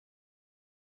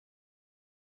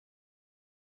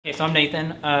Okay, so I'm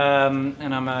Nathan,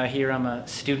 and I'm here. I'm a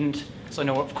student, so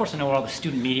of course I know where all the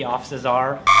student media offices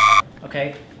are.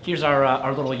 Okay, here's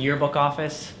our little yearbook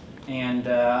office, and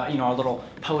our little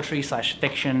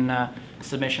poetry/fiction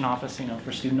submission office,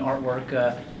 for student artwork.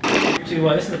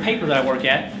 This is the paper that I work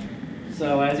at.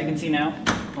 So as you can see now,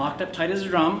 locked up tight as a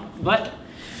drum, but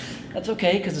that's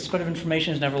okay because the spread of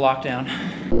information is never locked down.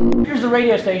 Here's the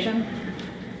radio station,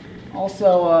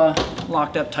 also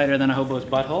locked up tighter than a hobo's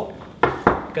butthole,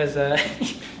 because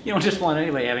you don't just want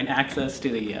anybody having access to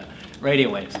the radio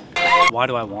waves. Why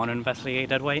do I want to investigate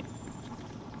dead weight?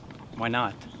 Why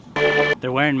not?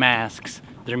 They're wearing masks.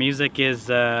 Their music is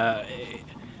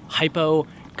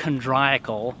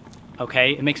hypochondriacal.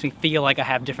 Okay, it makes me feel like I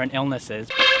have different illnesses.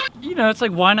 It's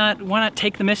like why not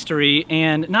take the mystery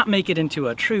and not make it into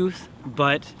a truth,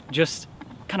 but just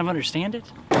kind of understand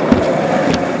it.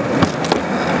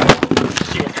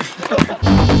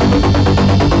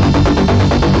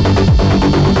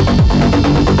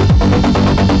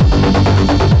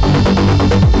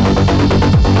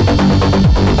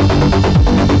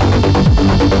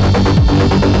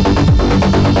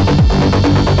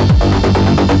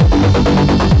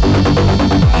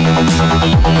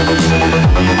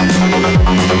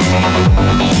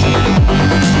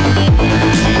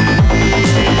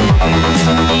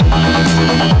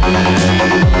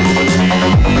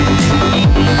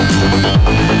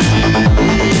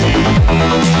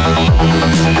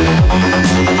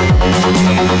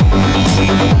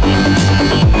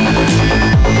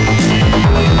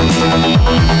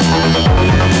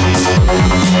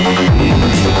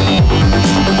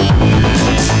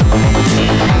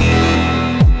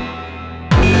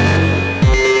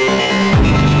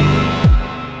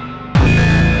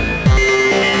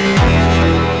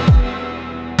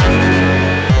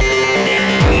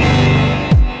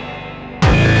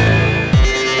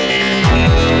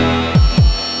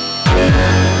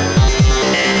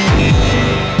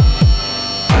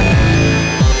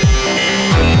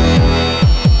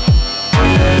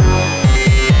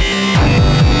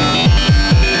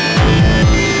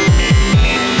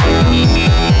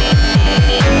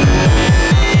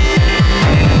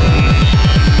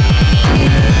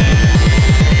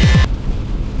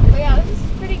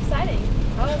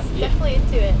 Definitely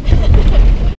into it.